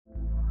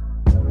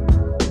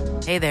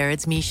Hey there,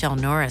 it's Michelle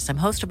Norris. I'm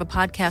host of a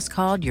podcast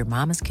called Your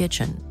Mama's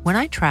Kitchen. When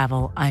I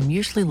travel, I'm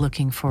usually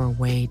looking for a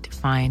way to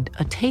find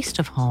a taste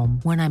of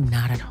home when I'm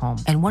not at home.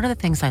 And one of the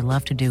things I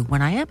love to do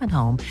when I am at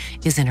home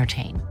is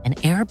entertain. And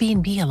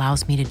Airbnb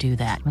allows me to do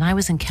that. When I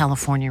was in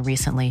California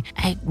recently,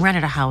 I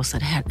rented a house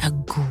that had a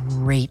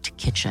great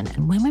kitchen.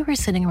 And when we were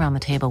sitting around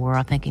the table, we were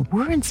all thinking,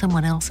 we're in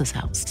someone else's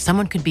house.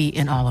 Someone could be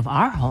in all of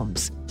our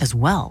homes as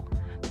well.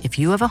 If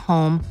you have a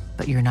home,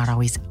 but you're not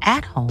always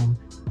at home,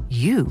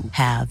 you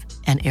have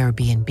an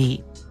Airbnb.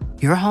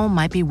 Your home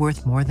might be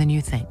worth more than you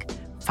think.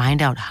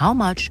 Find out how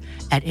much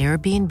at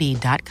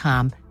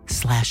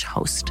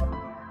airbnb.com/host.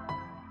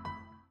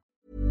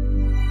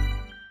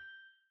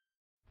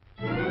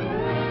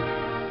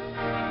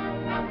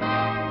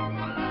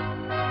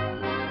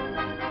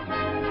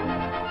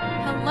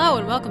 Hello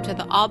and welcome to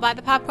the All by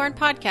the Popcorn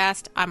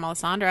podcast. I'm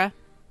Alessandra.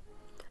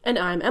 And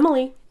I'm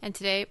Emily. And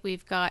today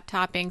we've got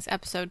Toppings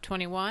episode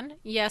 21.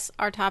 Yes,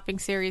 our topping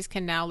series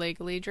can now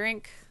legally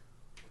drink.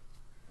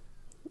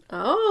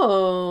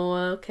 Oh,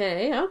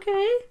 okay.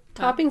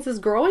 Toppings is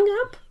growing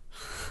up?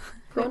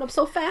 Growing up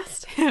so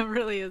fast? It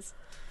really is.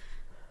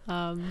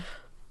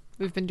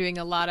 We've been doing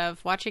a lot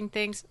of watching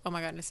things. Oh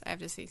my goodness, I have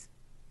to sneeze.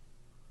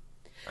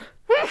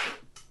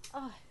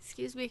 Oh,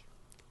 excuse me.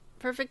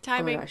 Perfect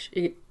timing. Oh my gosh.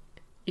 You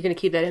gonna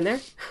keep that in there?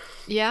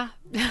 Yeah.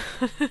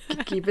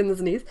 Keeping the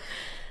sneeze?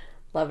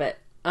 Love it.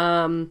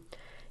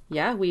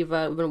 Yeah, we've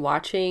been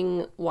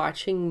watching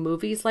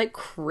movies like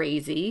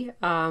crazy.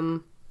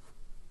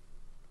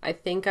 I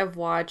think I've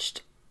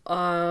watched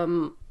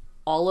all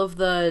of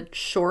the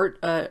short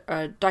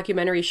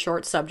documentary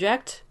short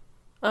subject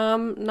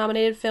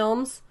nominated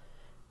films,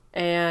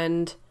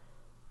 and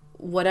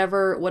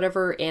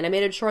whatever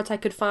animated shorts I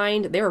could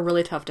find. They were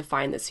really tough to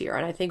find this year,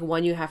 and I think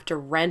one you have to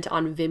rent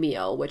on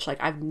Vimeo, which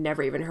like I've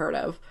never even heard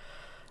of.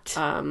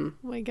 Oh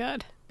my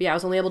god. Yeah, I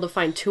was only able to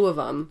find two of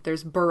them.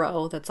 There's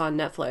Burrow that's on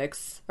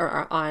Netflix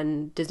or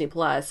on Disney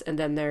Plus, and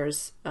then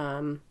there's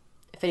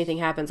If Anything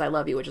Happens, I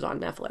Love You, which is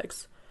on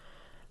Netflix.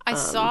 I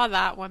saw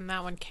that when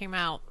that one came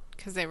out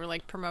because they were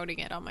like promoting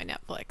it on my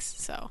Netflix.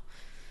 So,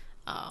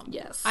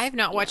 yes, I have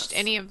not watched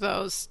any of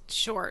those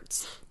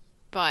shorts,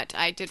 but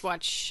I did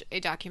watch a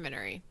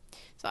documentary.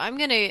 So I'm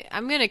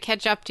gonna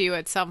catch up to you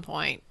at some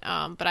point.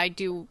 But I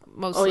do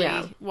mostly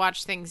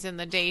watch things in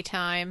the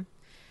daytime.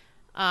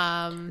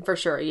 For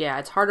sure, yeah.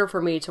 It's harder for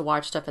me to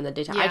watch stuff in the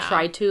daytime. Yeah. I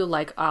try to,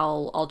 like,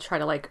 I'll try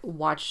to, like,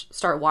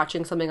 start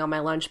watching something on my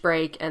lunch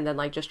break and then,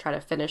 like, just try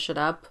to finish it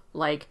up.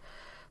 Like,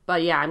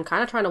 but yeah, I'm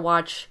kind of trying to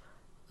watch,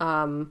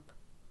 1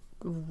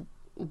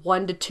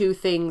 to 2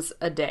 things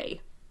a day.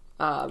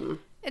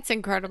 It's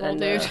incredible,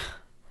 dude.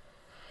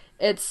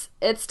 It's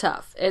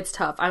tough. It's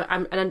tough.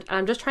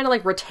 I'm just trying to,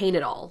 like, retain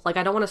it all. Like,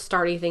 I don't want to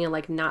start anything and,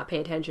 like, not pay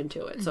attention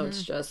to it. So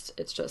it's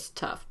just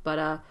tough. But,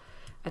 I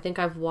think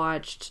I've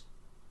watched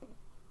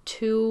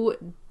two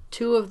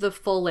of the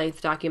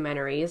full-length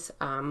documentaries,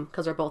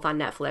 because they're both on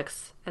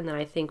Netflix, and then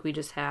I think we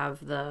just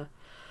have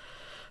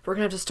we're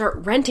gonna have to start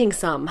renting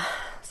some,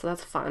 so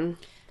that's fun.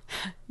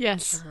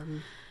 Yes.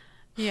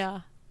 Yeah.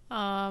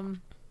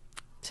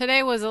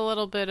 Today was a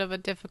little bit of a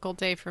difficult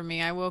day for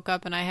me. I woke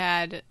up and I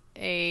had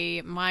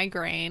a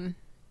migraine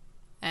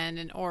and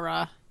an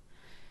aura,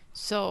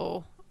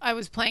 so I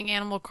was playing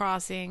Animal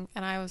Crossing,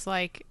 and I was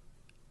like,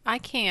 I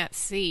can't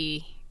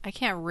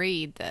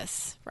read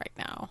this right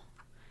now.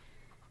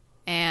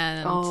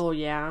 And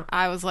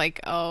I was like,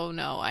 oh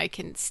no,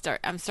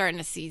 I'm starting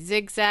to see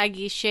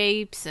zigzaggy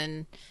shapes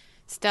and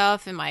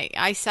stuff in my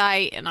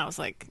eyesight, and I was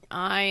like,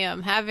 I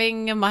am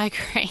having a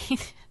migraine.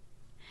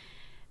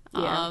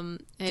 Yeah.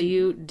 Do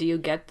you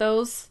get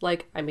those?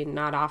 Like, I mean,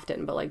 not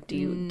often, but like, do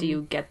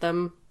you get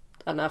them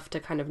enough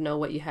to kind of know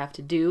what you have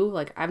to do?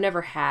 Like, I've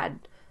never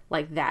had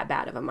like that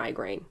bad of a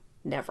migraine.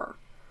 Never.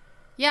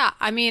 Yeah,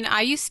 I mean,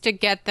 I used to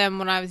get them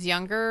when I was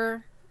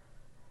younger.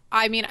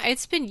 I mean,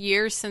 it's been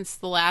years since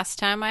the last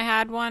time I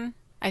had one.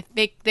 I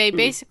think they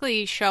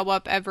basically show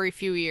up every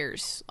few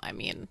years. I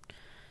mean,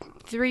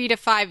 3 to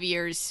 5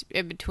 years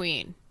in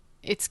between.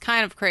 It's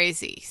kind of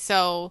crazy.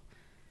 So,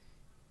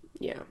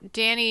 yeah.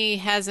 Danny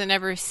hasn't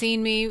ever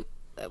seen me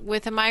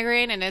with a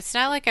migraine, and it's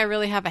not like I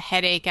really have a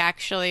headache,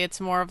 actually.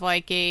 It's more of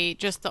like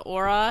just the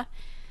aura.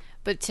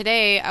 But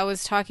today, I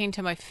was talking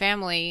to my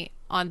family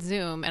on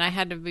Zoom, and I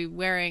had to be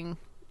wearing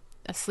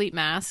a sleep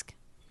mask.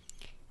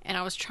 And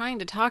I was trying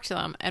to talk to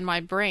them, and my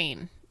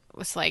brain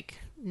was, like,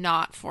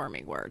 not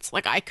forming words.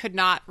 Like, I could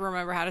not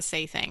remember how to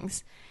say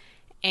things.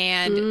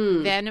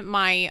 And then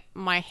my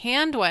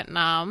hand went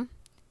numb,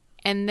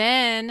 and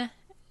then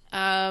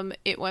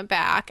it went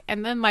back,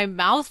 and then my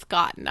mouth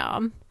got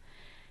numb.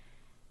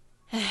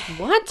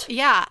 What?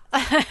 Yeah.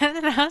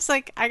 And I was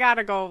like, I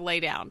gotta go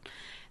lay down.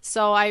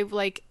 So I,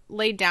 like,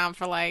 laid down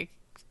for, like,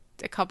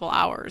 a couple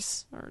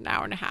hours, or an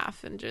hour and a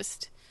half, and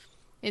just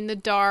in the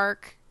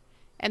dark.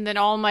 And then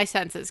all my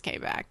senses came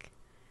back.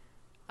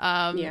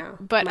 Yeah.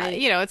 But,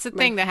 it's a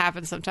thing that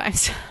happens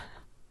sometimes.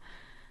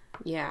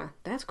 Yeah,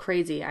 that's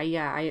crazy.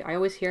 I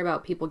always hear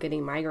about people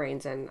getting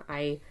migraines, and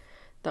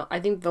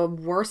I think the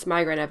worst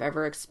migraine I've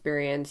ever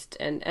experienced,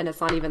 and it's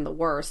not even the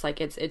worst,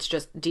 like it's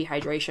just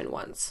dehydration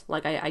ones.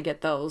 Like I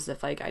get those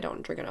if like I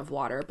don't drink enough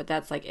water, but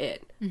that's like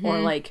it. Or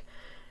like,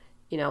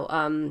 you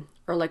know,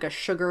 or like a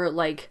sugar,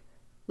 like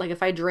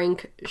if I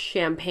drink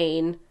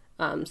champagne,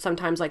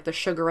 sometimes like the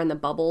sugar and the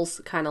bubbles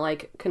kind of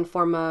like can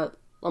form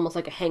almost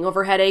like a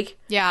hangover headache.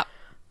 Yeah.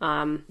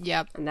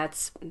 Yep. And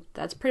that's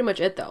pretty much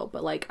it though.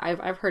 But like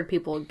I've heard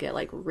people get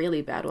like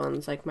really bad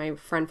ones. Like my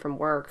friend from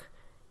work,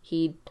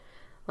 he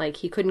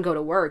couldn't go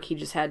to work. He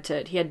had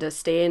to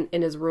stay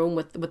in his room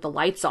with the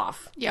lights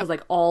off. Yeah. Because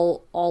like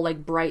all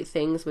like bright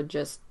things would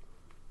it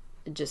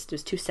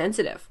was too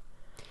sensitive.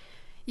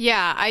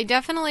 Yeah, I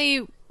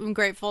definitely am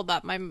grateful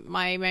that my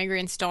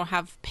migraines don't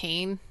have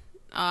pain.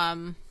 I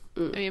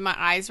mean, my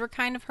eyes were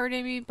kind of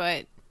hurting me,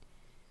 but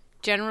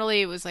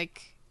generally it was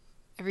like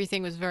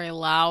everything was very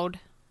loud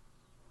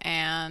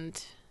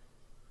and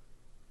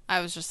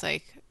I was just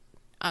like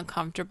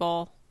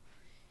uncomfortable.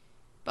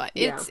 But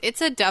it's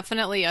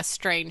definitely a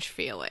strange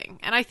feeling.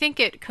 And I think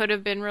it could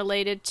have been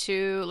related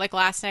to, like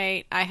last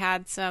night I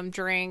had some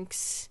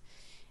drinks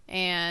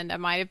and I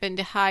might have been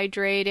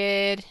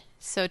dehydrated.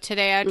 So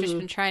today I've just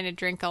been trying to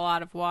drink a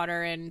lot of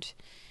water and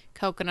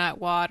coconut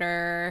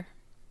water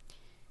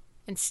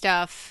and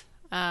stuff.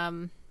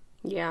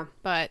 Yeah.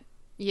 But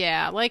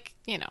yeah, like,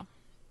 you know,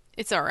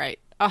 it's all right.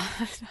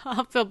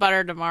 I'll feel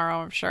better tomorrow,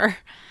 I'm sure.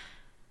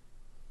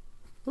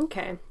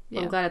 Okay.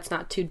 Yeah. I'm glad it's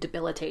not too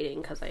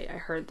debilitating because I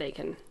heard they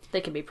can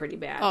be pretty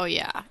bad. Oh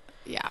yeah.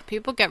 Yeah.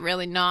 People get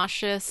really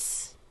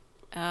nauseous,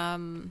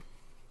 and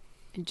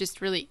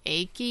just really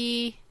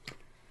achy,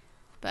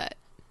 but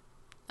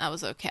I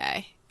was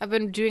okay. I've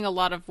been doing a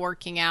lot of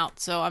working out,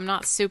 so I'm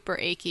not super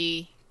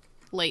achy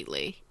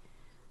lately.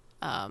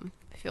 I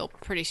feel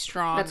pretty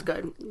strong. That's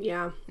good.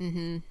 Yeah.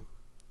 Mm-hmm.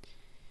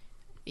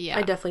 Yeah.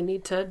 I definitely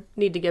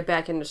need to get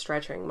back into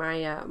stretching.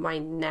 My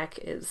neck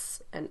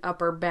and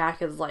upper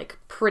back is like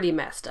pretty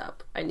messed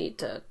up. I need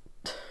to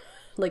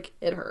like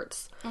it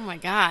hurts. Oh my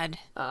god.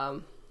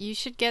 You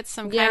should get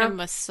some kind of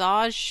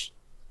massage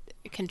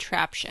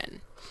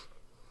contraption.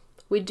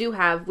 We do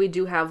have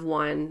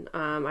one.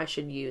 I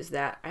should use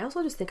that. I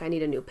also just think I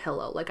need a new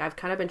pillow. Like I've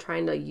kind of been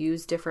trying to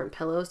use different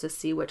pillows to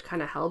see which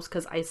kind of helps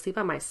because I sleep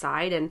on my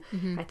side and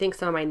I think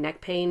some of my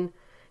neck pain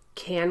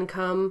can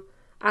come.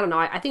 I don't know.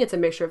 I think it's a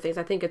mixture of things.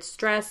 I think it's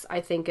stress.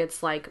 I think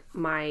it's like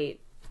my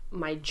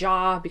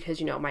jaw because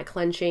you know my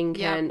clenching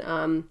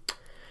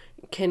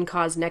can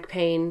cause neck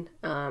pain.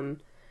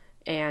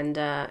 And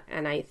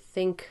I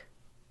think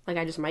like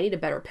I just might need a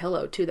better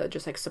pillow too that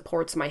just like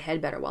supports my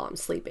head better while I'm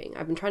sleeping.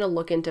 I've been trying to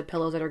look into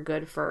pillows that are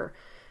good for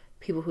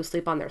people who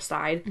sleep on their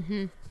side.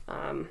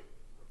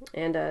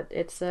 And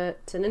it's an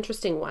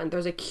interesting one.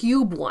 There's a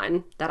cube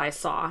one that I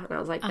saw, and I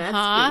was like,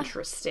 that's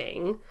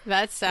interesting.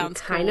 That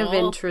sounds kind of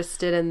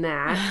interested in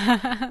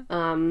that.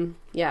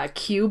 Yeah, a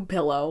cube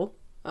pillow.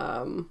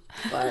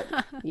 But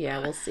yeah,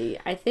 we'll see.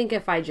 I think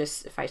if I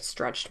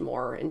stretched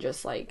more and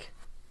just like,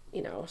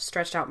 you know,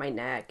 stretched out my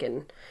neck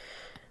and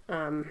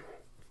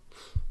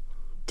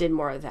did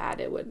more of that,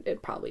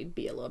 it'd probably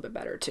be a little bit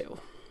better too.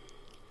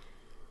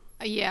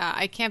 Yeah,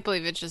 I can't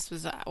believe it just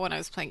was when I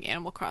was playing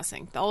Animal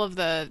Crossing. All of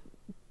the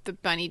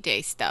bunny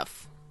day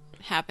stuff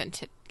happened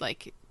to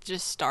like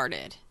just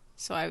started.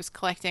 So I was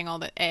collecting all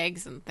the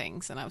eggs and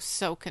things and I was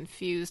so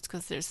confused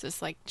because there's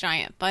this like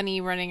giant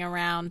bunny running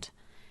around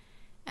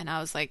and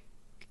I was like,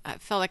 I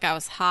felt like I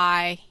was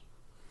high.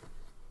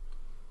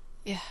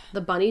 Yeah.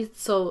 The bunnies,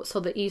 so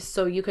the East,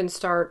 so you can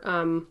start,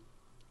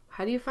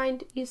 how do you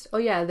find East? Oh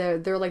yeah,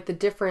 they're like the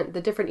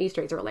different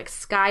Easter eggs. There were like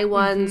sky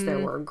ones, there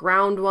were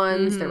ground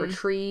ones, there were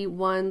tree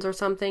ones or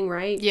something,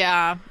 right?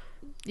 Yeah.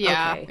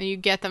 Yeah, okay. And you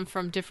get them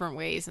from different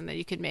ways, and then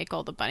you could make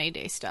all the bunny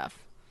day stuff.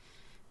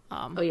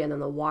 Oh yeah, and then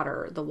the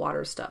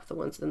water stuff, the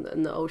ones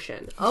in the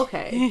ocean.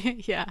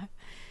 Okay. Yeah.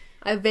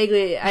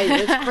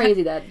 It's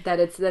crazy that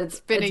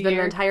it's been an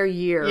entire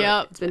year.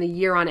 Yep. It's been a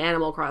year on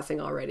Animal Crossing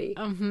already.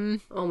 Mm-hmm.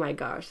 Oh my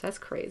gosh, that's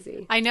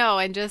crazy. I know,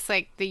 and just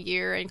like the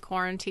year in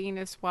quarantine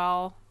as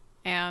well,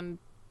 and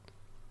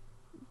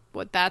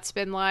what that's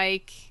been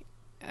like,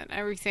 and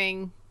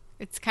everything.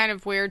 It's kind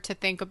of weird to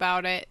think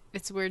about it.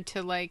 It's weird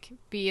to like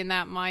be in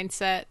that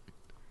mindset,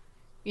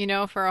 you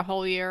know, for a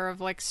whole year of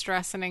like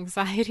stress and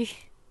anxiety.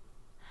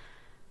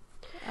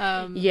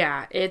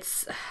 Yeah,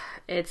 it's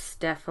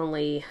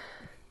definitely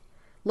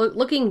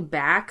looking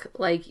back,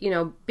 like, you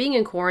know, being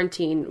in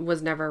quarantine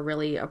was never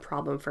really a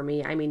problem for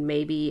me. I mean,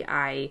 maybe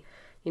I,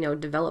 you know,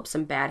 developed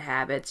some bad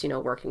habits, you know,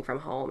 working from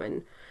home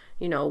and,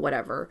 you know,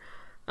 whatever.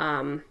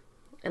 And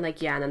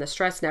like, yeah, and then the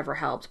stress never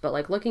helped, but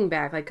like looking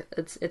back, like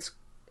it's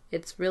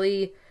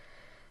really,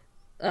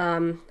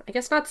 I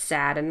guess not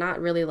sad and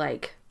not really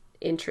like,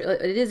 it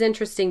is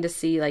interesting to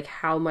see like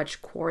how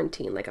much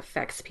quarantine like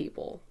affects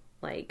people.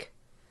 Like,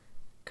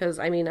 cause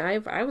I mean,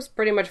 I was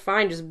pretty much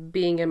fine just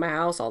being in my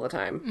house all the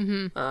time.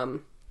 Mm-hmm.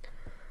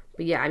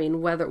 But yeah, I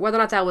mean, whether or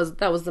not that was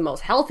the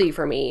most healthy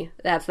for me,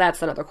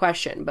 that's another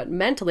question. But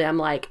mentally, I'm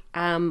like,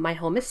 my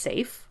home is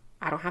safe.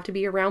 I don't have to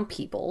be around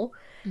people.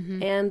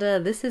 Mm-hmm. And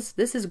this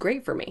is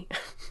great for me.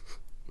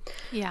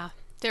 Yeah.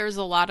 there's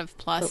a lot of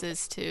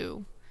pluses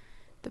to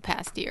the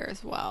past year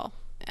as well.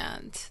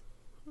 And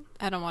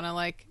I don't want to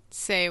like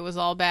say it was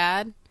all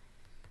bad,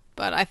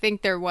 but I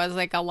think there was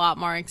like a lot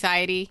more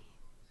anxiety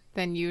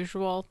than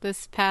usual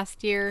this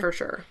past year. For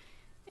sure.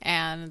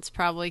 And it's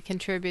probably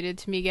contributed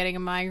to me getting a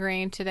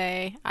migraine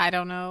today. I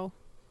don't know.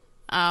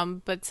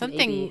 But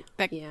something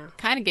that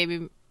kind of gave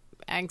me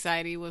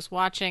anxiety was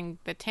watching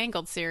the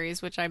Tangled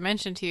series, which I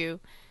mentioned to you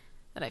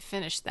that I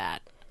finished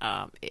that.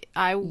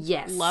 I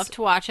love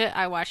to watch it.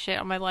 I watched it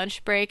on my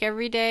lunch break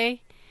every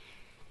day.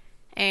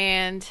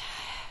 And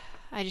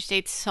I just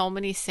ate so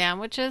many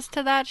sandwiches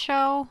to that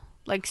show.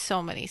 Like,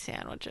 so many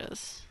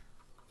sandwiches.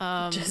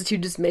 You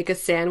just make a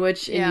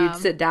sandwich and you'd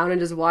sit down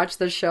and just watch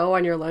the show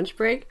on your lunch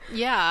break?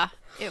 Yeah,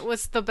 it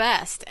was the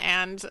best.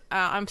 And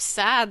I'm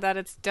sad that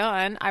it's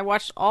done. I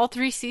watched all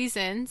 3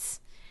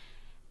 seasons.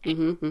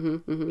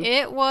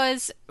 It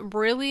was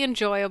really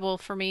enjoyable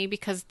for me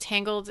because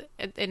Tangled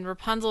and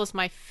Rapunzel is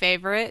my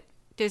favorite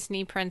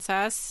Disney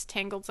princess.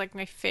 Tangled's like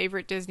my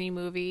favorite Disney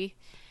movie.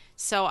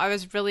 So I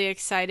was really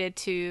excited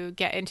to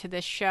get into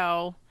this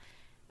show.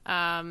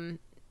 And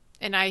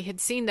I had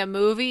seen the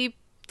movie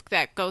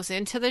that goes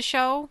into the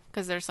show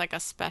because there's like a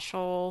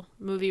special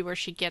movie where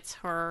she gets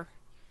her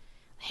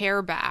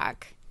hair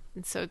back.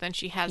 And so then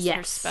she has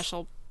her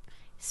special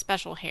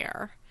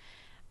hair.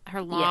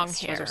 Her long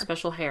hair. Her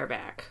special hair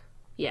back.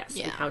 Yes,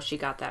 and how she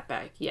got that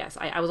back. Yes,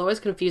 I was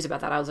always confused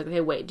about that. I was like, hey,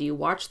 wait, do you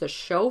watch the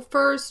show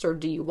first or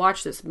do you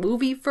watch this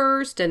movie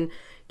first? And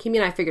Kimmy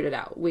and I figured it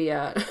out. We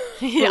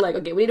we're like,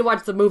 okay, we need to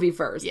watch the movie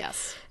first.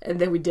 Yes. And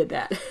then we did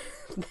that.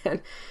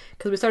 Then,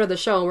 because we started the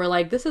show and we're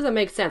like, this doesn't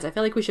make sense. I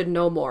feel like we should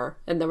know more.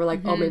 And then we're like,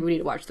 oh, maybe we need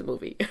to watch the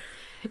movie.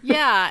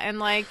 Yeah, and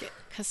like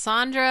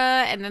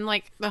Cassandra, and then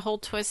like the whole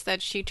twist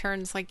that she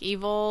turns like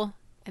evil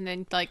and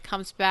then like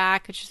comes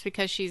back just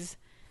because she's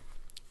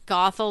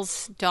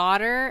Gothel's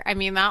daughter. I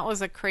mean, that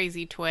was a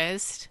crazy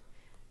twist.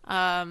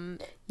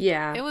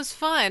 It was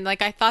fun.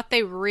 Like, I thought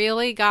they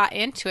really got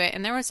into it,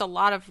 and there was a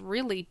lot of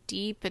really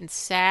deep and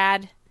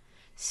sad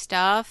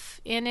stuff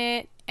in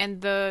it,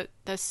 and the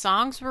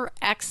songs were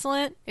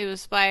excellent. It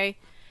was by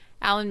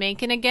Alan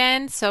Menken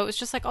again, so it was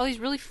just like all these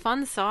really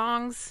fun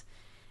songs.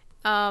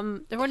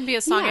 There wouldn't be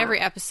a song every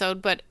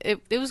episode, but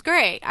it was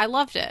great. I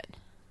loved it.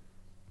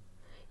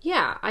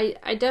 Yeah,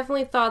 I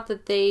definitely thought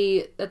that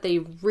they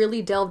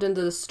really delved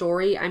into the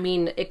story. I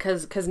mean,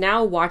 because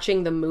now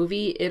watching the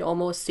movie, it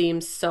almost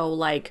seems so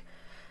like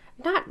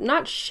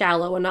not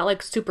shallow and not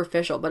like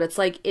superficial, but it's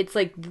like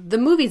the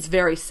movie's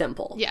very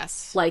simple.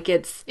 Yes, like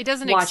it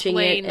doesn't watching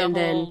explain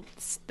it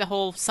the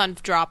whole sun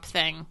drop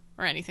thing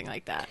or anything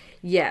like that.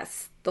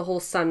 Yes, the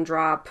whole sun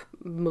drop,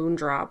 moon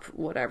drop,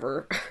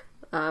 whatever.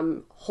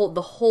 The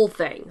whole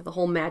thing, the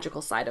whole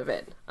magical side of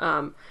it.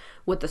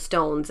 With the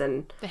stones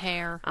and the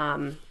hair,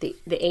 the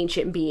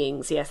ancient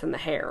beings, yes, and the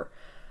hair.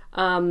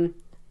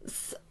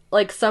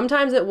 Like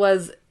sometimes it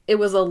was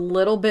a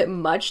little bit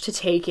much to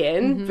take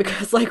in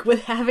because like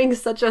with having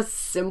such a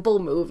simple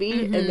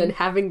movie and then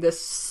having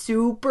this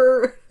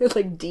super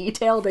like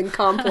detailed and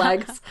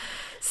complex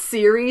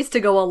series to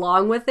go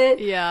along with it.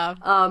 Yeah.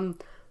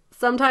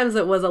 Sometimes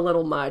it was a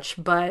little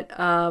much, but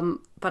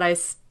I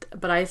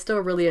still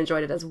really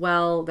enjoyed it as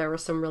well. There were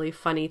some really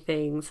funny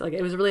things. Like,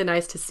 it was really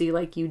nice to see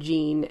like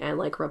Eugene and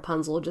like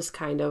Rapunzel just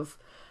kind of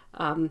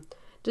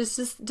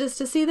just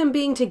to see them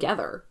being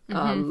together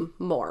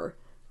more,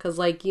 because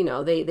like, you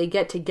know, they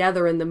get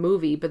together in the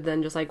movie, but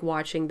then just like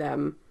watching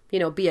them, you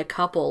know, be a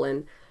couple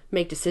and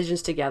make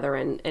decisions together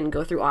and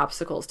go through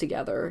obstacles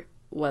together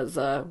was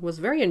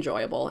very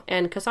enjoyable.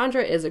 And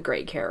Cassandra is a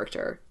great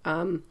character.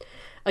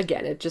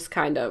 Again, it just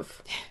kind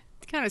of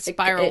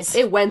spirals.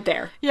 It went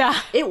there. Yeah.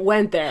 It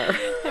went there.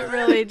 It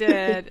really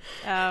did.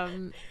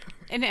 And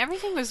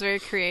everything was very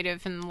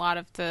creative in a lot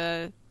of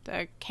the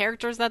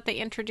characters that they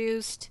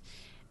introduced.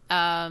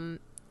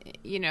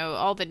 You know,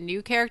 all the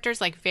new characters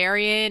like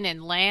Varian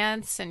and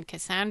Lance and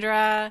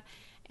Cassandra.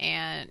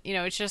 And, you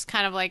know, it's just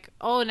kind of like,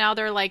 oh, now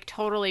they're like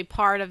totally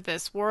part of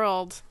this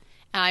world.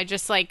 And I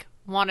just like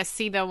want to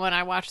see them when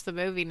I watch the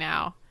movie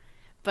now.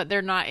 But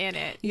they're not in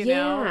it, you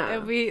know? It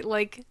would be,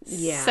 like,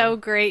 so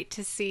great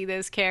to see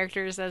those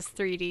characters as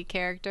 3D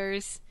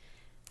characters.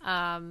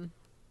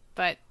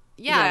 But,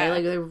 yeah.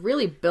 They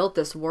really built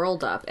this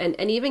world up. And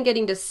even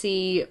getting to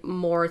see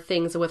more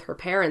things with her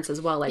parents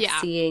as well. Like,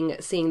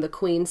 seeing the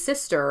Queen's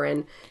sister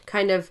and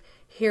kind of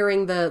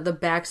hearing the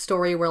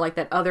backstory where, like,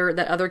 that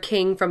other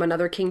king from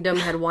another kingdom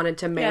had wanted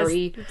to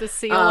marry. Yes, the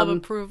seal of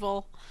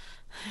approval.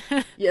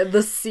 Yeah,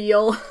 the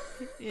seal.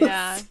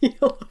 Yeah. The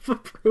seal of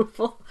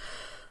approval.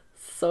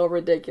 So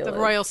ridiculous. The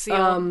royal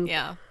seal.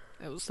 Yeah.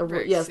 It was the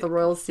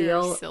royal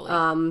seal. Very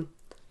silly.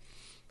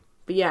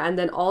 But yeah, and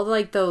then all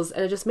like those,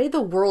 and it just made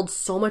the world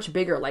so much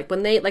bigger. Like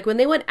when they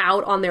went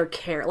out on their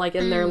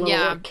in their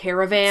little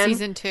caravan.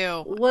 Season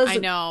 2 was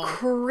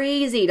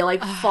crazy to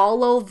like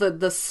follow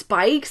the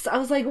spikes. I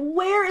was like,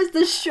 where is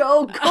the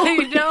show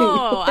going?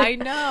 I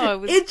know. It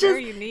was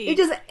very unique. It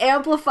just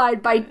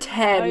amplified by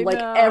 10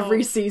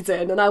 every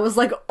season, and I was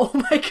like, oh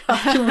my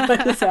gosh,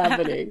 what is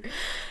happening?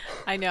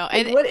 I know.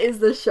 Like, what is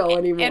this show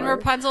anymore? And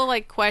Rapunzel,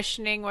 like,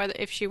 questioning whether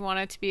if she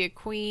wanted to be a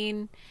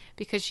queen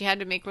because she had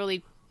to make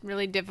really,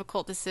 really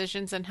difficult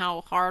decisions and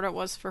how hard it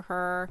was for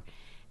her.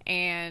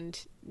 And,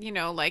 you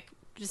know, like,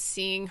 just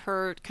seeing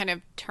her kind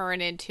of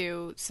turn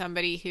into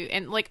somebody who,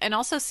 and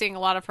also seeing a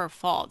lot of her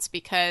faults,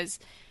 because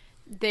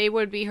they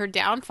would be her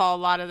downfall a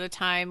lot of the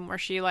time, where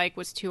she, like,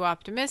 was too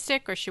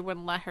optimistic, or she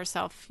wouldn't let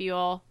herself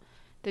feel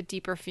the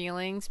deeper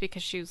feelings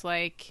because she was,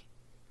 like,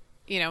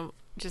 you know,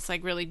 just,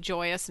 like, really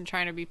joyous and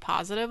trying to be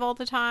positive all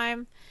the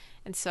time.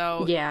 And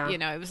so, yeah, you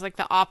know, it was like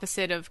the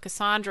opposite of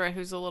Cassandra,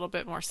 who's a little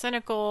bit more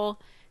cynical,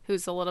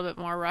 who's a little bit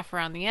more rough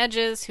around the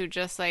edges, who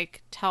just,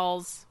 like,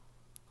 tells,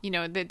 you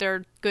know, that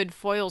they're good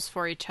foils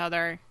for each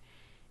other.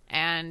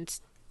 And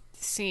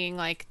seeing,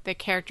 like, the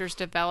characters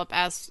develop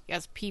as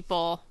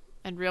people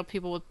and real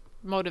people with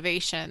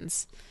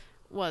motivations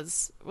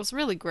was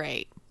really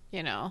great,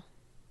 you know.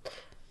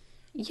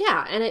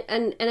 Yeah,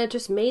 and it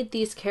just made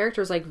these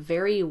characters, like,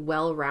 very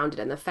well rounded,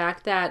 and the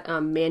fact that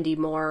Mandy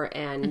Moore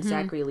and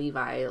Zachary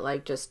Levi,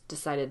 like, just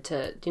decided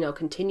to, you know,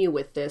 continue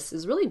with this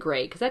is really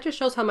great, because that just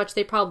shows how much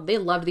they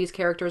loved these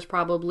characters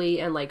probably,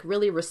 and, like,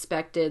 really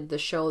respected the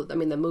show. I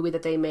mean, the movie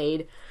that they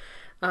made.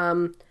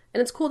 And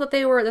it's cool that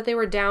they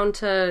were down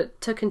to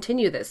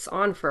continue this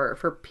on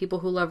for people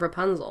who love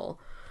Rapunzel.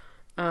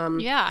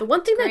 Yeah. The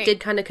one thing that did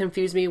kind of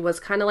confuse me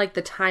was kind of, like,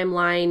 the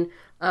timeline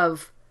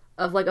of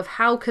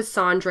how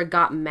Cassandra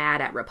got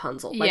mad at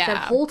Rapunzel. Like,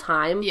 that whole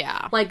time.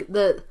 Yeah. Like,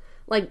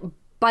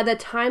 by the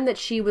time that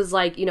she was,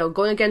 like, you know,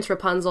 going against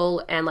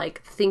Rapunzel and,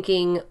 like,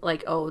 thinking,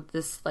 like, oh,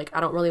 this, like, I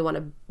don't really want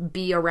to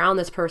be around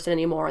this person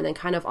anymore, and then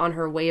kind of on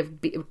her way of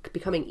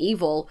becoming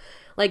evil,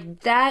 like,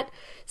 that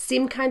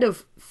seemed kind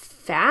of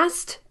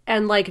fast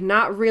and, like,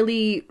 not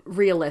really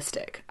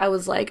realistic. I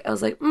was like,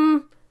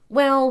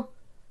 well,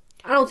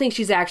 I don't think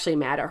she's actually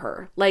mad at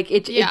her. Like,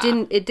 it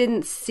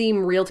didn't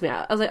seem real to me.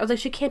 I was like,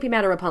 she can't be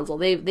mad at Rapunzel.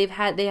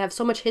 They have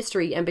so much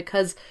history, and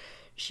because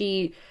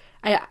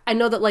I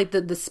know that, like,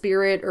 the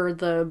spirit or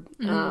the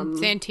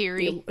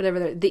Santiri,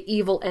 whatever the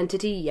evil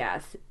entity,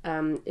 yes,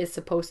 is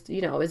supposed to,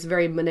 you know, is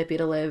very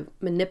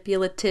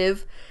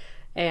manipulative,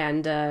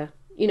 and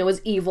you know,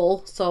 is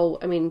evil. So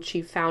I mean,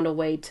 she found a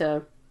way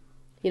to,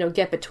 you know,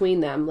 get between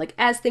them. Like,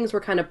 as things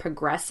were kind of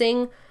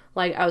progressing,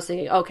 like, I was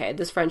thinking, okay,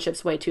 this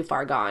friendship's way too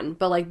far gone.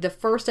 But, like, the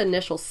first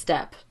initial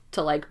step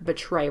to, like,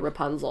 betray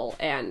Rapunzel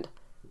and,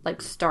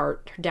 like,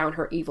 start down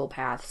her evil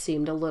path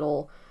seemed a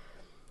little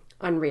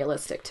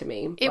unrealistic to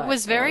me. It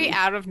was very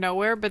out of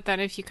nowhere, but then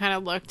if you kind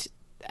of looked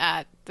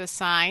at the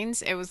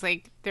signs, it was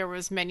like there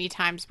was many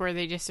times where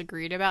they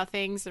disagreed about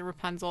things. The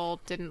Rapunzel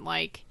didn't,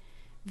 like,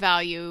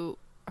 value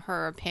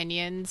her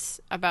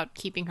opinions about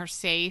keeping her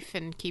safe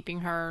and keeping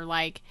her,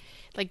 like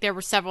there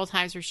were several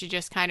times where she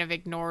just kind of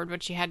ignored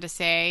what she had to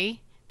say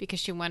because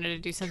she wanted to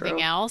do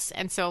something else.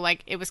 And so,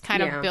 like, it was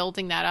kind of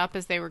building that up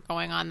as they were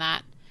going on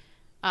that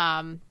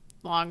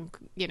long,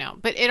 you know.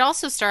 But it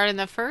also started in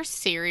the first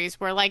series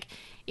where, like,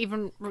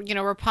 even, you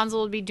know,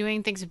 Rapunzel would be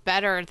doing things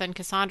better than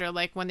Cassandra.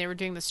 Like, when they were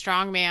doing the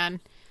strongman,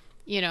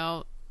 you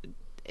know,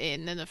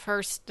 in the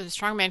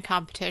strongman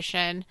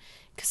competition,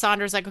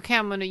 Cassandra's like, okay,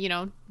 I'm going to, you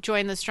know,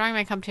 join the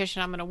strongman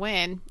competition. I'm going to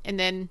win. And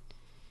then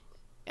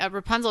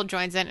Rapunzel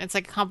joins in, and it's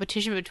like a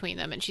competition between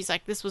them, and she's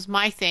like, this was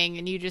my thing,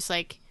 and you just,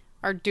 like,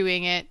 are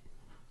doing it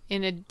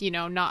in a, you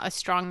know, not a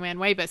strongman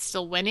way, but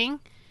still winning,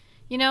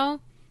 you know,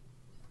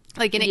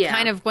 like, and it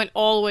kind of went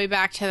all the way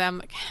back to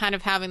them kind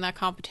of having that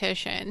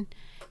competition,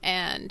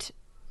 and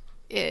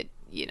it,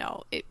 you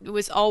know, it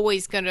was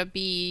always going to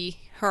be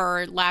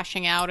her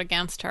lashing out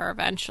against her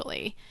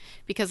eventually,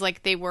 because,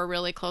 like, they were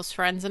really close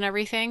friends and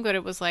everything, but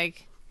it was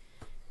like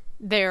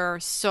they're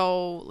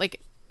so, like,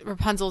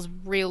 Rapunzel's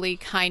really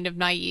kind of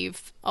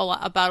naive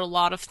about a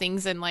lot of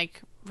things, and,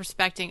 like,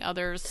 respecting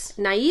others.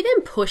 Naive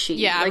and pushy.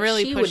 Yeah, like,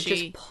 really she pushy. Would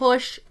just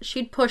push.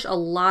 She'd push a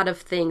lot of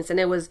things, and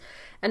it was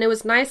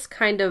nice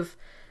kind of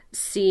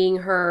seeing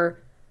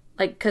her,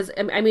 like, because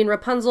I mean,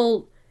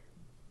 Rapunzel,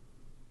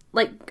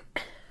 like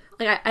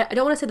I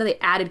don't want to say that they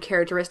added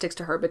characteristics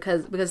to her,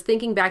 because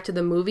thinking back to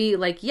the movie,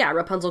 like, yeah,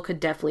 Rapunzel could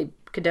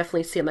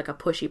definitely seem like a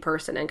pushy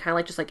person, and kind of,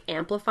 like, just, like,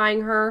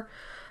 amplifying her.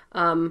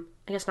 I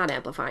guess not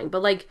amplifying,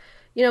 but, like,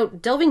 you know,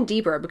 delving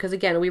deeper, because,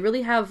 again, we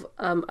really have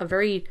a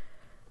very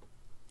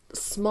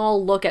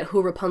small look at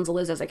who Rapunzel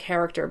is as a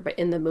character, but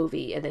in the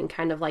movie, and then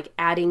kind of, like,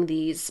 adding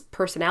these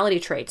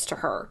personality traits to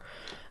her,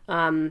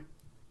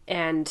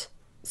 and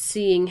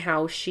seeing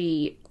how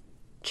she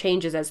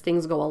changes as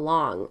things go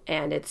along,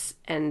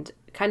 and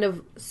kind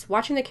of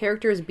watching the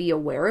characters be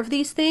aware of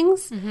these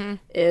things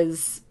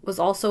was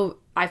also,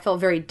 I felt,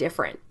 very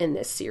different in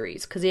this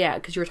series, because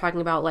you were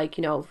talking about, like,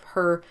 you know,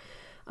 her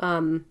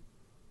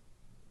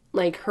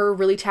like, her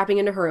really tapping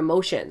into her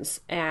emotions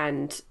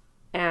and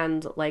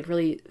like,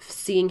 really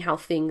seeing how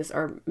things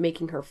are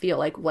making her feel.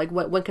 Like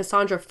when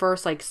Cassandra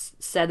first, like,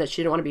 said that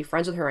she didn't want to be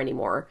friends with her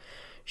anymore,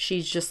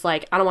 she's just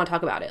like, I don't want to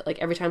talk about it. Like,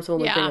 every time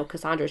someone would bring up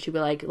Cassandra, she'd be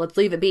like, let's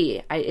leave it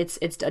be.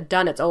 It's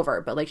done. It's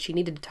over. But, like, she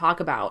needed to talk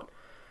about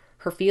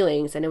her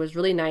feelings. And it was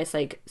really nice,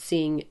 like,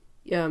 seeing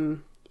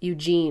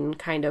Eugene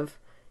kind of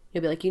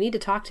He'll be like, you need to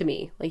talk to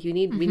me. Like, we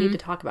need to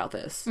talk about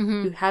this.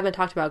 You haven't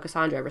talked about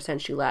Cassandra ever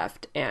since she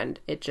left. And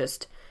it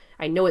just,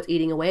 I know it's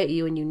eating away at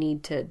you and you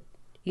need to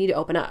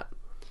open up.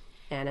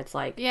 And it's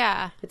like,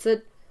 Yeah. it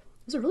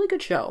was a really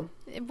good show.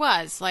 It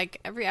was. Like,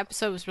 every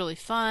episode was really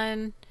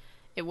fun.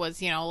 It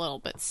was, a little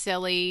bit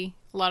silly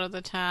a lot of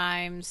the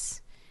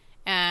times.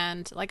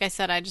 And like I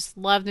said, I just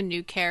love the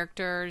new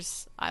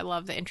characters. I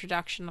love the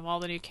introduction of all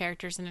the new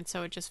characters. And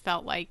so it just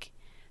felt like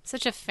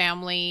such a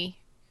family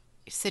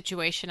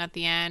situation at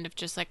the end of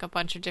just like a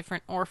bunch of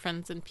different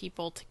orphans and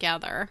people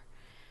together.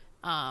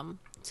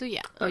 So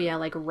yeah. Oh yeah,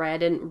 like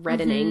Red and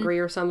Angry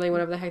or something,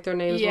 whatever the heck their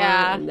names were.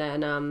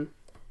 And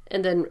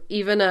then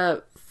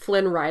even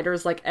Flynn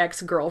Rider's like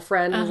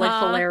ex-girlfriend was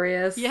like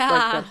hilarious. Yeah.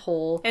 Like that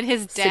whole and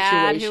his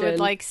dad situation. Who would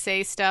like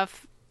say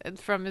stuff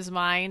from his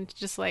mind,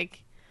 just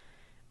like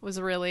was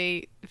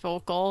really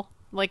vocal,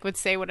 like would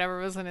say whatever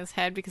was in his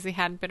head because he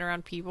hadn't been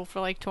around people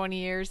for like 20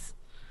 years.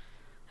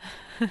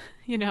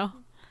 Yeah.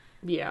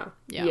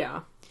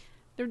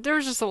 There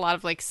was just a lot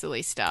of like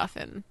silly stuff,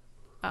 and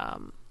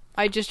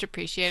I just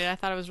appreciate it. I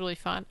thought it was really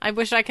fun. I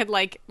wish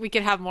we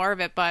could have more of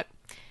it, but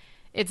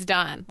it's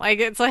done. Like,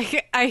 it's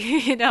like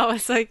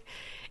it's like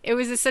it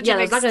was such an extension.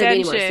 There's not going to be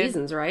any more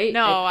seasons, right?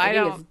 No, I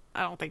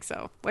don't think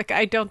so. Like,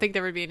 I don't think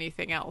there would be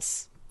anything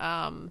else.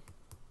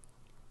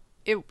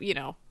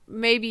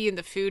 Maybe in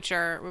the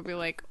future it would be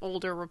like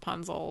older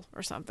Rapunzel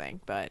or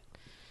something, but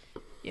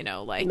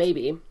like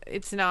maybe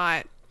it's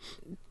not.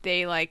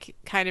 They like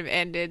kind of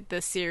ended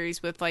the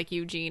series with like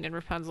Eugene and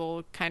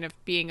Rapunzel kind of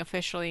being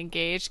officially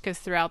engaged, because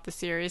throughout the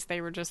series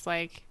they were just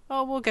like,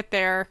 oh, we'll get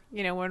there,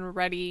 when we're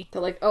ready. They're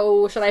like,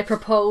 oh, should I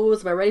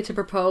propose? Am I ready to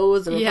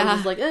propose? And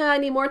Rapunzel's like, I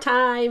need more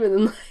time,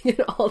 and then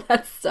all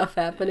that stuff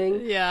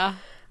happening. Yeah.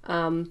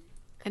 And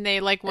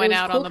they like went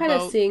out on the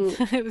boat.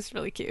 It was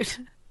really cute.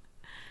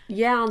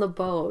 Yeah, on the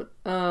boat.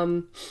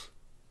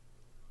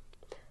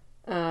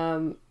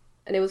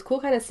 And it was cool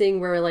kind of seeing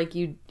where like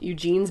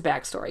Eugene's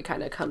backstory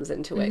kind of comes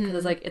into it,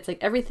 because it's like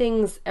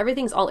everything's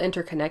all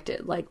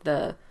interconnected. Like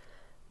the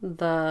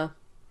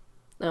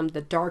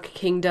Dark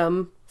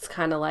Kingdom is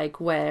kind of like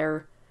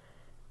where,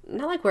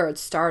 not like where it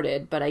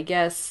started, but I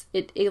guess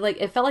it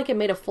felt like it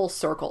made a full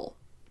circle,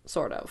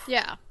 sort of.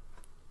 Yeah,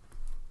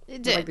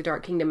 it did. Like the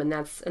Dark Kingdom, and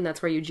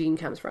that's where Eugene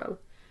comes from.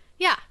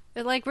 Yeah,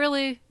 it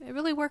really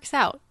works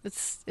out.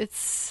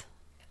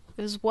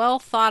 It was well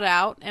thought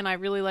out, and I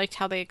really liked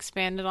how they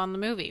expanded on the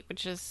movie,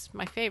 which is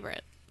my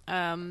favorite.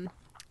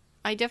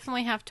 I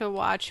definitely have to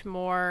watch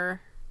more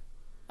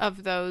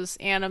of those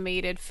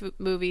animated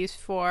movies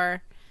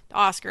for the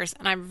Oscars,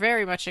 and I'm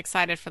very much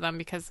excited for them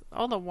because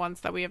all the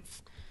ones that we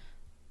have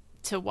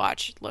to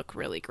watch look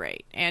really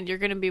great. And you're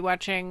going to be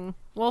watching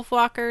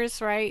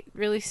Wolfwalkers, right,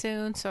 really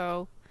soon,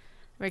 so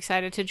I'm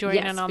excited to join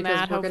in on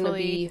that,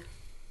 hopefully.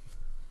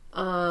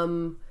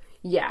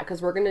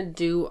 Because we're going to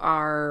do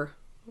our...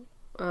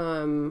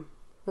 we're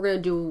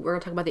gonna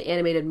talk about the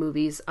animated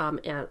movies on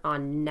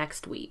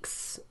next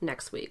week's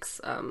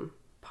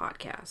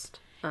podcast.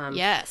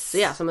 Yes.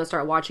 So I'm gonna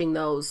start watching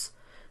those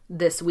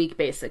this week,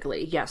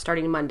 basically. Yeah,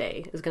 starting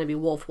Monday is gonna be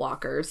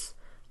Wolfwalkers.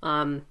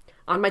 On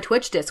my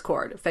Twitch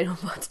Discord, if anyone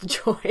wants to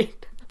join.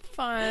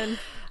 Fun.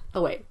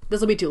 Oh wait, this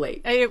will be too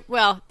late.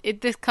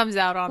 This comes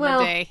out on the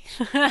day.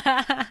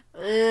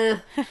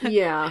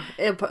 Yeah,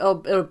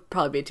 it'll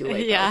probably be too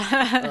late.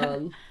 Yeah.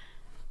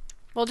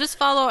 Well, just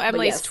follow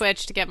Emily's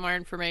Twitch to get more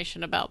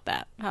information about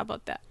that. How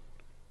about that?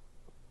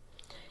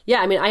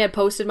 Yeah, I mean, I had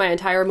posted my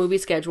entire movie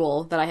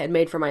schedule that I had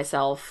made for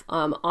myself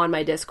on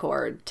my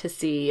Discord to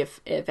see if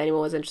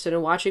anyone was interested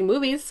in watching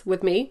movies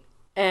with me.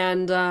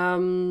 And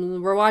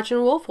we're watching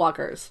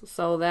Wolfwalkers,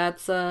 so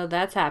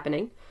that's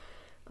happening.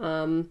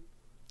 Great.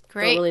 Don't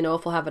really know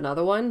if we'll have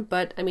another one,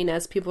 but I mean,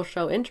 as people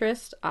show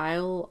interest,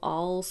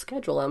 I'll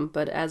schedule them.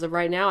 But as of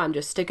right now, I'm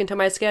just sticking to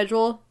my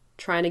schedule,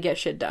 trying to get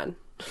shit done.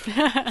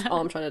 That's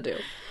all I'm trying to do.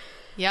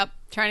 Yep,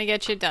 trying to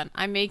get shit done.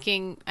 I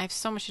have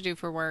so much to do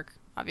for work,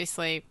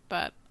 obviously,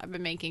 but I've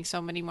been making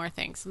so many more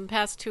things. In the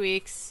past 2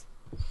 weeks,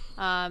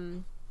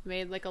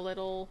 made like a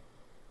little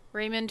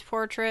Raymond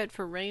portrait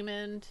for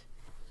Raymond,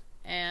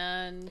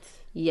 and...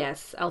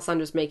 Yes,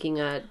 Alessandra's making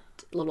a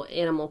little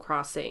Animal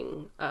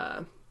Crossing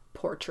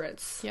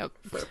portraits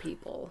for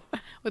people.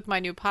 With my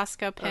new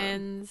Posca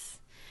pens,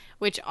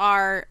 which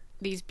are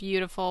these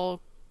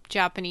beautiful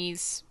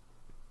Japanese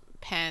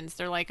pens.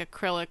 They're like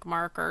acrylic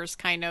markers,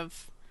 kind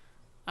of.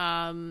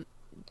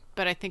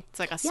 But I think it's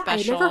like a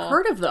special... I never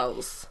heard of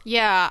those.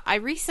 Yeah, I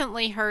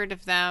recently heard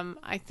of them.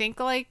 I think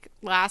like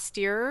last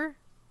year.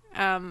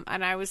 And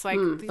I was like,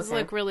 these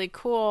look really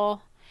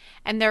cool.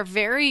 And they're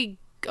very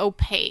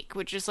opaque,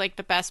 which is like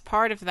the best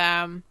part of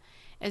them,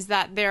 is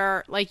that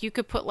they're like, you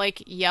could put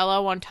like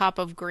yellow on top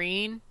of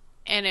green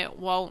and it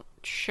won't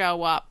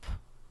show up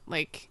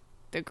like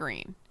the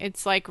green.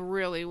 It's like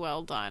really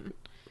well done.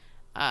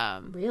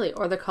 Really?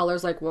 Or the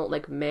colors like won't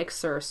like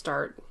mix or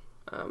start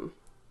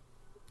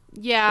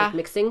like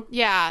mixing?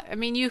 Yeah. I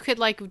mean, you could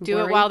like do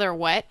it while they're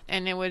wet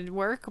and it would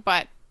work,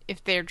 but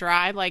if they're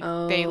dry, like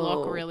they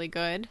look really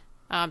good.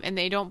 And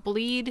they don't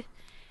bleed.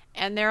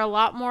 And they're a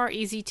lot more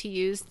easy to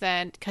use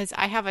than, because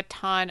I have a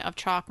ton of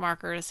chalk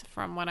markers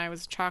from when I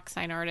was a chalk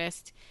sign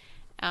artist.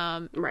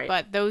 Right.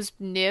 But those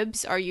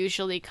nibs are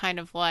usually kind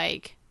of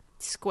like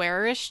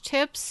squarish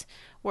tips,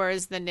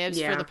 whereas the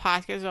nibs for the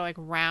pockets are like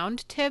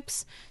round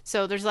tips.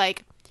 So there's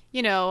like,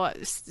 you know,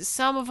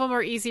 some of them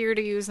are easier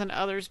to use than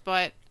others,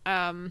 but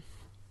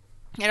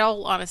it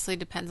all honestly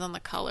depends on the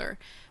color.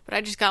 But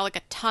I just got like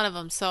a ton of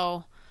them,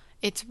 so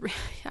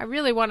I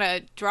really want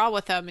to draw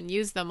with them and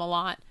use them a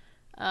lot.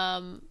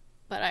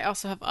 But I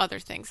also have other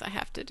things I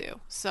have to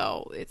do,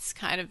 so it's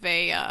kind of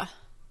a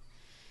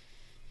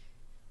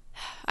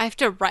I have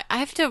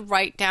to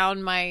write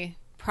down my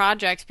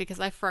project because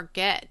I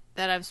forget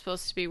that I'm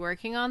supposed to be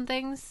working on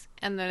things,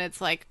 and then it's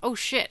like, oh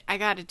shit, I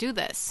got to do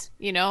this.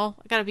 You know,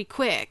 I got to be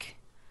quick.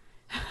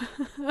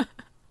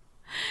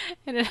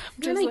 And I'm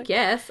just I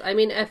guess. I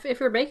mean, if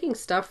you're making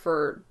stuff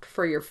for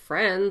your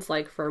friends,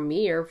 like for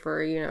me or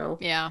for, you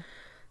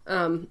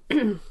know,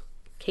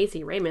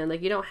 Casey Raymond,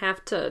 like you don't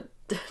have to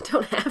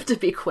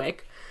be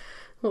quick.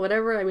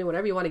 Whatever you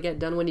want to get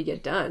done when you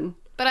get done.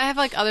 But I have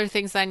like other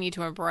things I need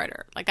to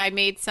embroider. Like I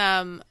made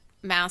some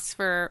masks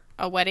for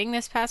a wedding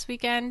this past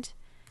weekend,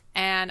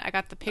 and I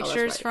got the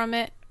pictures from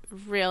it.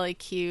 Really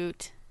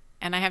cute.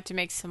 And I have to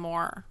make some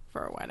more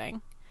for a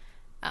wedding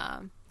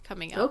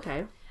coming up.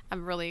 Okay.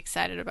 I'm really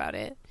excited about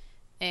it.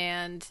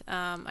 And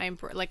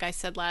like I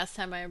said last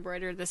time, I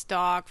embroidered this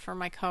dog for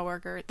my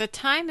coworker. The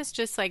time is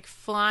just like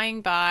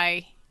flying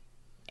by,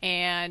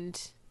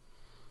 and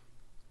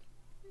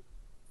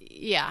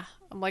yeah,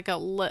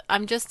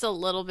 I'm just a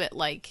little bit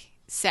like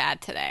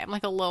sad today. I'm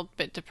like a little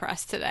bit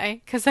depressed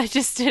today because I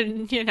just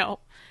didn't, you know,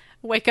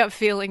 wake up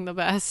feeling the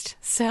best.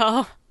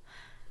 So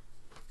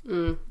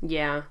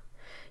yeah,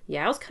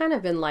 I was kind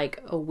of in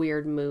like a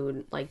weird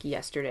mood like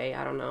yesterday.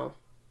 I don't know.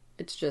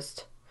 It's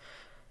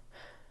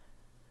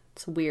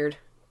weird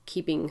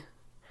keeping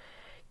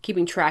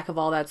track of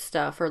all that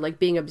stuff, or like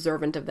being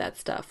observant of that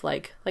stuff.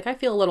 Like I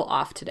feel a little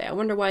off today. I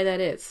wonder why that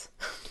is.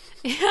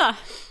 Yeah.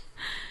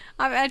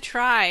 I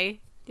try,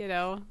 you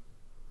know,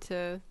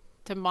 to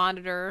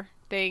monitor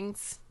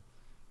things.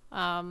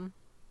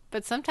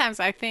 But sometimes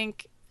I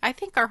think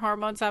our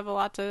hormones have a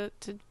lot to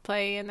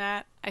play in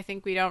that. I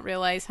think we don't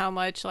realize how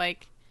much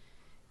like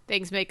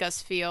things make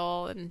us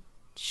feel, and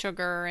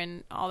sugar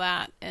and all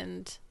that,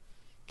 and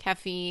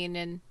caffeine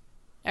and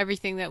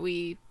everything that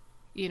we,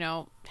 you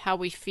know, how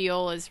we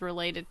feel is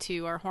related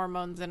to our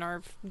hormones in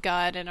our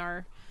gut and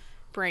our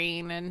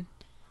brain, and,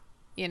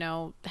 you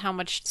know, how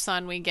much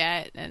sun we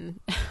get and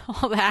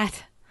all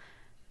that.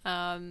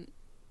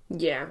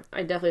 Yeah,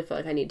 I definitely feel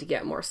like I need to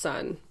get more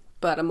sun,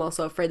 but I'm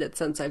also afraid that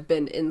since I've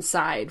been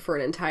inside for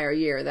an entire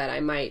year that I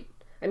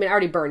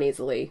already burn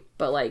easily,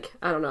 but like,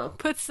 I don't know.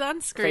 Put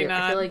sunscreen on.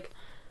 I feel like,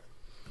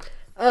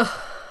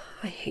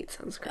 I hate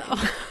sunscreen.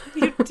 Oh,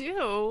 you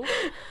do?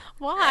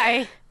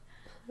 Why?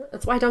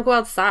 That's why I don't go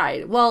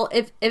outside. Well,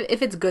 if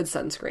it's good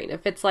sunscreen.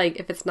 If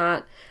it's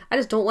not, I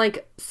just don't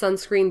like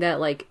sunscreen that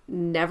like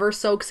never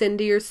soaks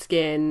into your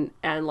skin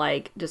and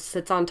like just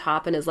sits on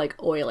top and is like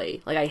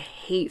oily. Like I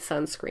hate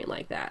sunscreen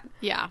like that.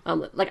 Yeah.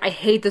 Like I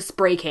hate the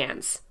spray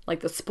cans. Like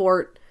the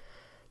sport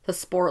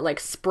like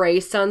spray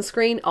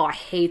sunscreen. Oh, I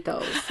hate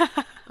those.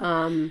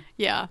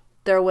 Yeah.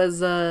 There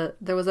was a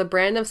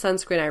brand of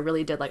sunscreen I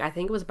really did like. I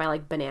think it was by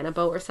like Banana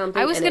Boat or something.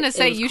 I was going to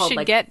say you called, should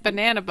like, get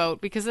Banana Boat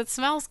because it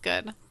smells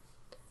good.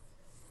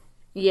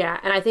 Yeah,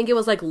 and I think it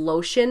was like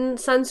lotion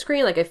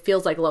sunscreen. Like it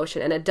feels like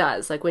lotion, and it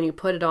does. Like when you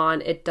put it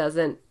on, it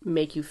doesn't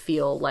make you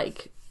feel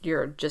like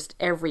you're just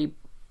every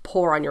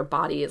pore on your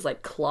body is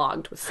like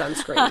clogged with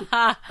sunscreen.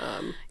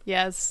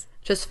 Yes.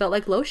 Just felt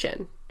like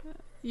lotion.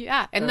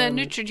 Yeah, and the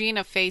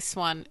Neutrogena face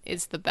one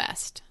is the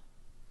best.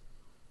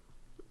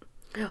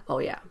 Oh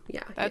yeah.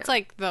 That's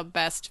like the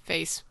best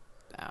face.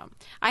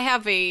 I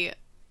have a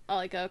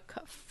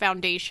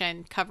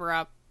foundation cover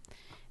up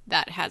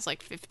that has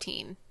like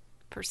 15%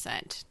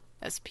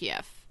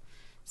 SPF,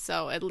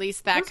 so at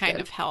least that kind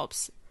of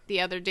helps.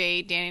 The other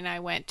day, Danny and I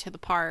went to the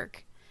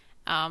park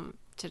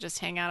to just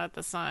hang out in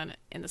the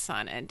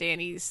sun, and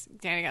Danny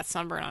got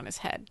sunburn on his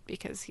head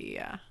because he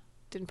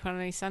didn't put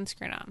any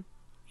sunscreen on,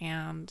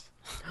 and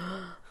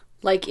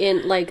like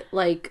in like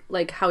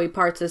how he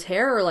parts his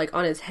hair, or like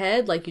on his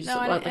head, like you just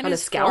like on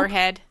his scalp,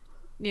 forehead,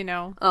 you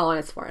know. Oh, on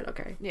his forehead.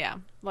 Okay. Yeah,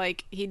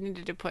 like he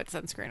needed to put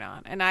sunscreen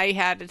on, and I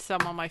had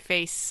some on my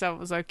face, so it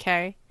was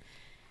okay.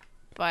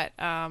 But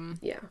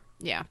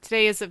yeah.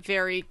 Today is a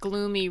very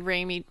gloomy,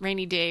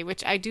 rainy day,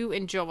 which I do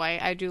enjoy.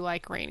 I do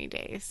like rainy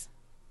days,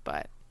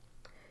 but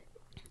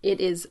it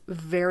is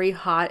very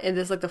hot, and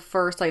this is like the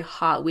first like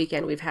hot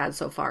weekend we've had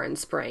so far in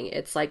spring.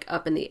 It's like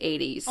up in the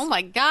 80s. Oh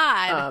my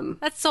god,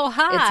 that's so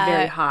hot! It's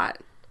very hot.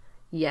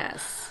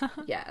 Yes,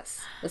 yes.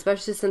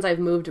 Especially since I've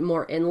moved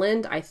more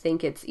inland, I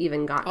think it's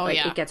even got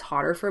it gets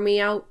hotter for me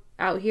out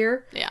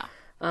here. Yeah.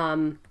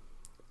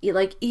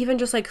 Like even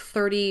just like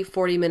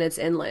 30-40 minutes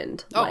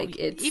inland. Like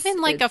it's even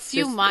like a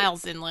few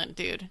miles inland,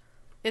 dude.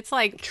 It's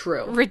like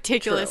true,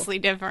 ridiculously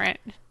different.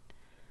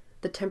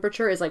 the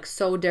temperature is like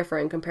so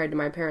different compared to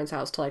my parents'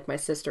 house to like my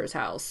sister's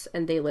house,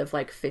 and they live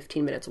like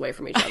 15 minutes away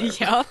from each other.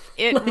 Yep,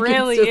 it like,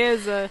 really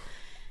is a.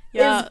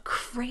 Yeah, it's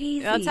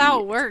crazy. That's how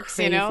it works,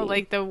 you know.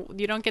 Like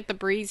you don't get the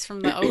breeze from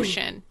the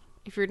ocean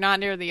if you're not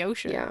near the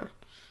ocean. Yeah.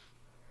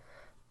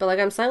 But like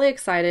I'm slightly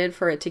excited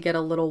for it to get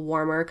a little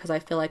warmer because I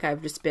feel like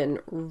I've just been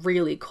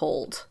really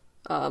cold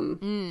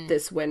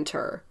this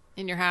winter.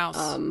 In your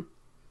house.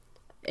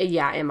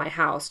 Yeah, in my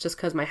house, just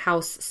because my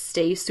house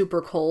stays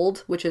super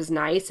cold, which is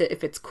nice.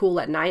 If it's cool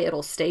at night,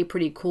 it'll stay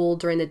pretty cool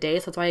during the day.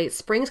 So that's why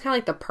spring's kind of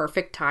like the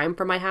perfect time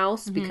for my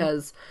house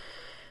because,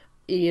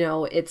 you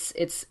know, it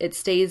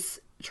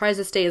tries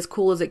to stay as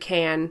cool as it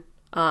can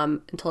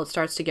until it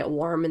starts to get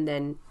warm, and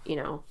then, you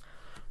know,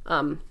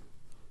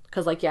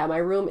 because like my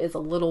room is a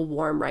little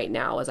warm right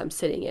now as I'm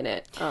sitting in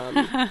it.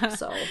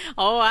 So.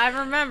 Oh, I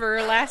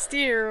remember last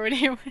year when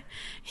you.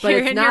 But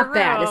it's not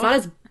bad. It's not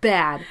as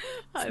bad.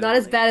 It's not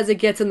as bad as it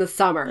gets in the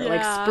summer.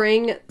 Yeah.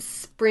 Like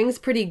spring's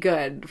pretty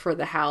good for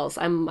the house.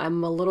 I'm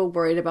a little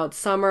worried about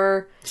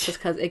summer just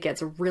because it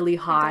gets really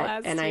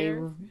hot,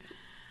 and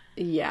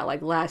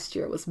like last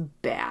year was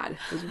bad.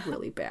 It was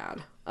really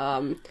bad.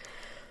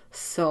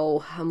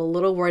 So I'm a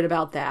little worried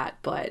about that,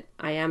 but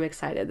I am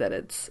excited that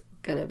it's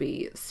gonna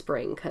be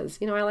spring because,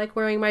 you know, I like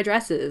wearing my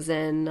dresses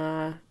and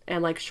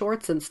like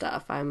shorts and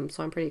stuff. I'm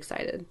pretty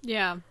excited.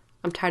 Yeah.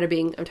 I'm tired of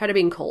being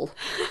cold.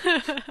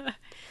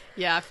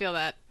 Yeah, I feel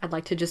that. I'd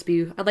like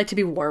to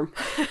be warm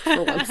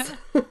for once.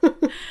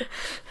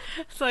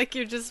 It's like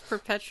you're just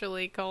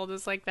perpetually cold.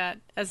 It's like that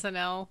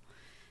SNL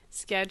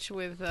sketch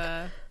with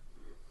the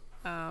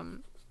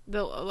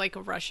like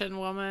a Russian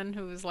woman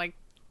who was like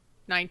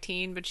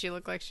 19, but she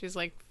looked like she was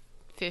like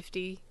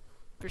 50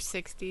 or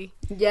 60.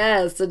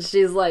 Yes, and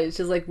she's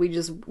like we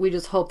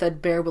just hope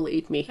that bear will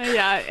eat me.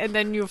 Yeah, and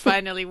then you're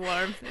finally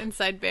warm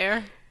inside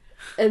bear.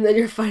 And then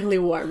you're finally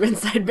warm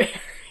inside bear.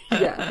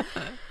 Yeah.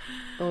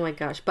 Oh my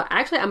gosh. But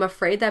actually I'm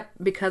afraid that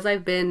because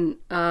I've been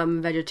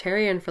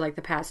vegetarian for like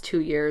the past 2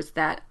 years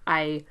that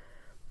I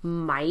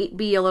might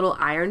be a little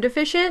iron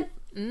deficient.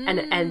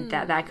 And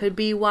that could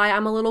be why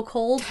I'm a little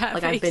cold.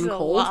 That I've been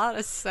cold. Makes a lot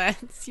of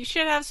sense. You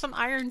should have some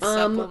iron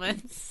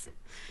supplements.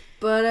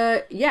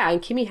 But yeah,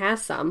 and Kimmy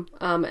has some,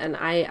 and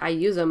I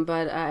use them.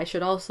 But I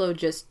should also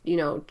just, you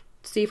know,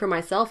 see for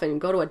myself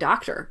and go to a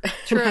doctor.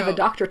 True. And have a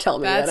doctor tell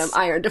me that I'm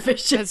iron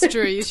deficient. That's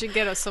true. You should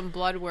get some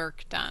blood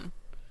work done.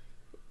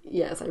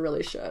 Yes, I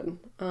really should.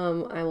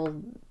 I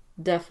will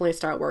definitely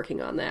start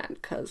working on that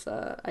because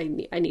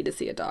I need to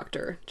see a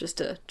doctor just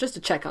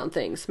to check on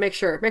things, make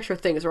sure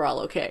things are all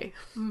okay.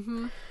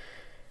 Mm-hmm.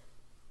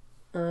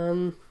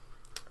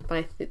 But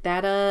I think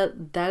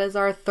that is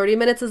our 30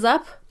 minutes is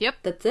up. Yep,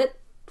 that's it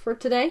for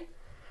today.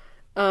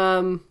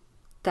 That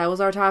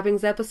was our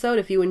toppings episode.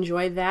 If you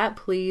enjoyed that,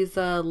 please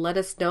let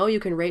us know. You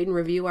can rate and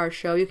review our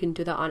show. You can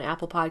do that on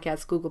Apple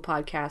Podcasts, Google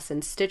Podcasts,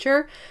 and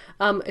Stitcher.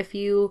 If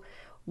you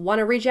want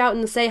to reach out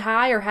and say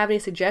hi or have any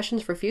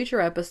suggestions for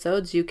future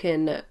episodes, you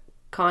can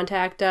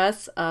contact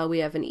us. We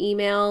have an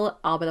email,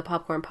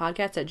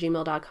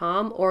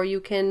 allbythepopcornpodcast@gmail.com, or you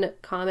can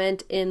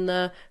comment in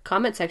the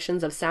comment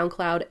sections of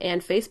SoundCloud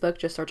and Facebook.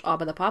 Just search All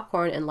by the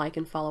Popcorn and like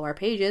and follow our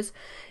pages.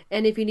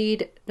 And if you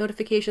need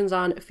notifications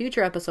on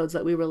future episodes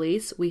that we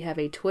release, we have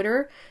a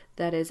Twitter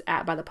that is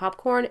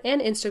 @bythepopcorn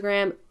and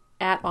Instagram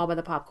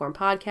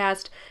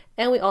 @allbythepopcornpodcast.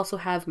 And we also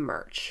have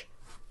merch.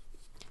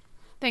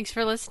 Thanks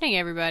for listening,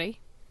 everybody.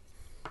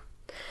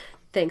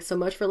 Thanks so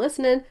much for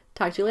listening.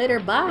 Talk to you later.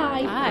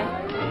 Bye.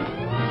 Bye.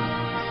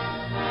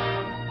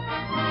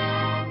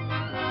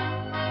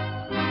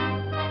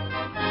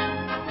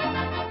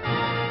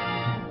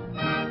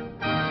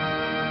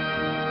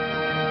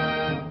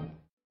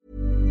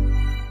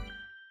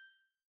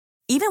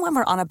 Even when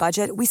we're on a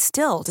budget, we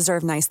still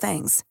deserve nice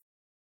things.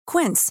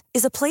 Quince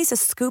is a place to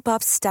scoop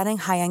up stunning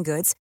high-end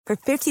goods for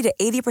 50 to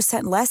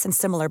 80% less than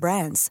similar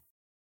brands.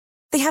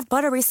 They have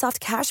buttery soft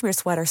cashmere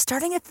sweaters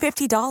starting at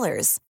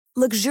 $50,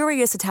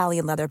 luxurious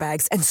Italian leather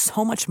bags, and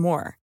so much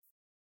more.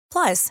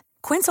 Plus,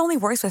 Quince only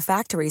works with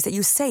factories that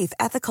use safe,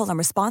 ethical, and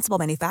responsible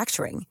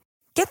manufacturing.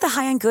 Get the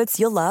high-end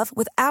goods you'll love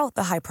without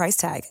the high price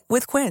tag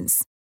with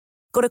Quince.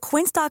 Go to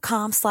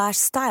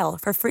quince.com/style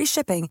for free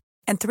shipping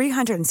and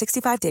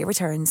 365-day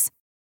returns.